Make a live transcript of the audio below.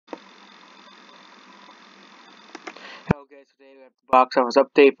Okay, so today we have the box office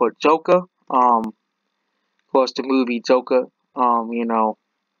update for Joker. Of course, the movie Joker.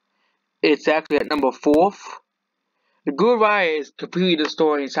 It's actually at number 4th. The Good Ride is completely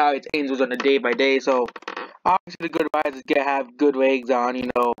distorting how it ends on a day by day. So obviously, the Good Ride is gonna have good legs on,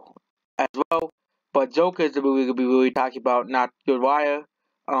 as well. But Joker is the movie we'll be really talking about, not Good Wire.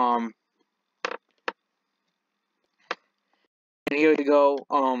 Um, and here we go.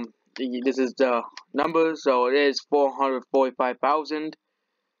 This is the numbers. So it is 445,000.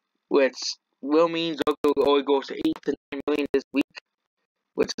 Which will mean Joker only goes to 8 to 9 million this week,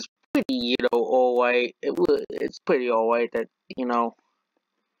 which is pretty, alright. It's pretty alright that,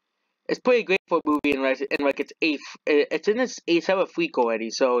 it's pretty great for a movie in like its it's in its 7th week already,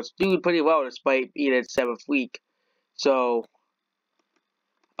 so it's doing pretty well despite being its 7th week. So,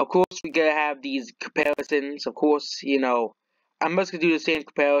 of course, we gotta have these comparisons. Of course, I'm just gonna do the same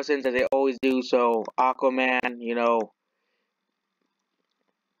comparisons as I always do. So, Aquaman,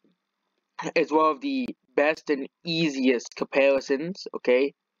 is one of the best and easiest comparisons,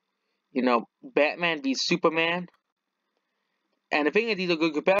 okay? Batman v Superman. And the thing is, these are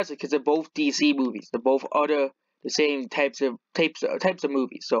good comparisons because they're both DC movies. They're both the same types of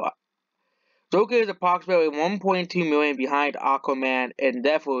movies. So Joker is approximately 1.2 million behind Aquaman, and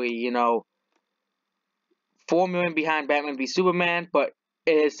definitely 4 million behind Batman v Superman. But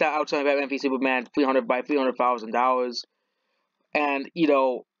it is outside Batman v Superman $300,000. And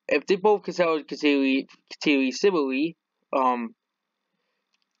if they both considered similarly,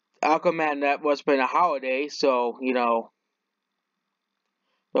 Aquaman that was been a holiday, so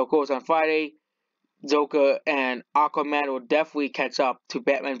of course on Friday, Joker and Aquaman will definitely catch up to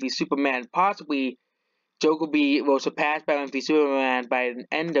Batman v Superman. Possibly, Joker will surpass Batman v Superman by the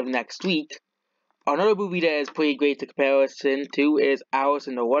end of next week. Another movie that is pretty great to comparison to is Alice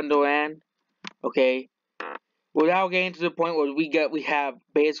in the Wonderland. Okay, without getting to the point where we have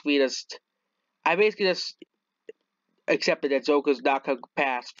basically I basically just accepted that Joker's not going to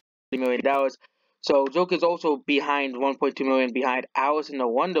pass $40 million. So Joker's also behind 1.2 million behind Alice in the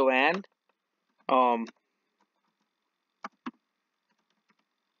Wonderland. And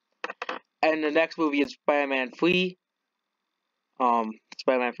the next movie is Spider-Man 3.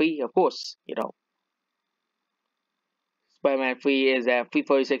 Spider-Man 3, of course, Spider-Man 3 is at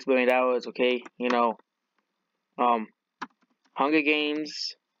 $346 million, okay? Hunger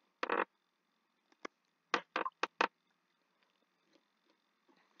Games.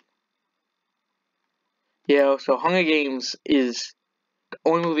 So Hunger Games is the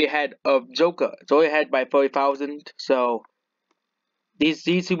only movie ahead of Joker. It's only ahead by 40,000, so these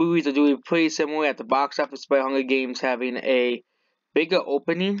two movies are doing pretty similar at the box office, despite Hunger Games having a bigger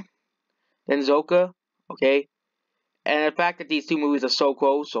opening than Joker, okay? And the fact that these two movies are so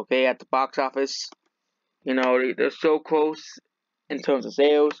close, okay, at the box office, they're so close in terms of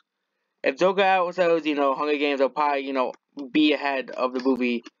sales. If Joker outsells, Hunger Games will probably, be ahead of the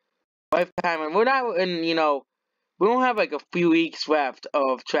movie Lifetime. And we're not in, we don't have like a few weeks left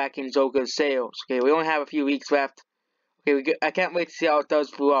of tracking Joker's sales, okay? We only have a few weeks left. Okay, I can't wait to see how it does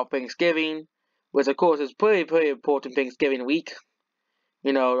throughout Thanksgiving, which of course is pretty important Thanksgiving week.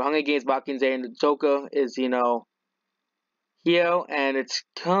 Hunger Games Boxing Day and the Joker is, here, and it's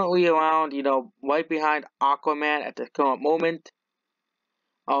currently around, right behind Aquaman at the current moment.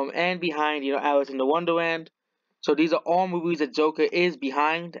 And behind, Alice in the Wonderland. So these are all movies that Joker is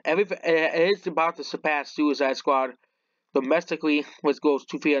behind. It is about to surpass Suicide Squad domestically, which goes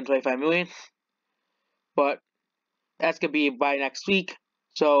to 325 million. But that's gonna be by next week.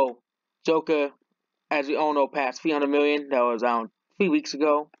 So Joker, as we all know, passed 300 million. That was around 3 weeks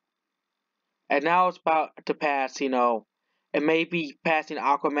ago, and now it's about to pass. It may be passing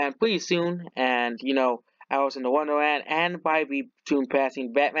Aquaman pretty soon, and Alice in the Wonderland, and probably soon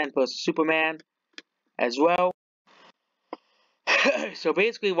passing Batman vs Superman as well. So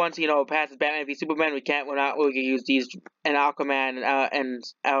basically, once it passes Batman v Superman, we're not going to use these and Aquaman and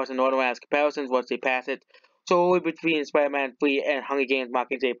Alice in the Wonderland as comparisons once they pass it. So we'll be between Spider-Man 3 and Hunger Games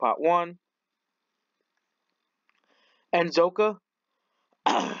Mockingjay Part 1 and Joker.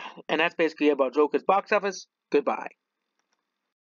 And that's basically about Joker's box office. Goodbye.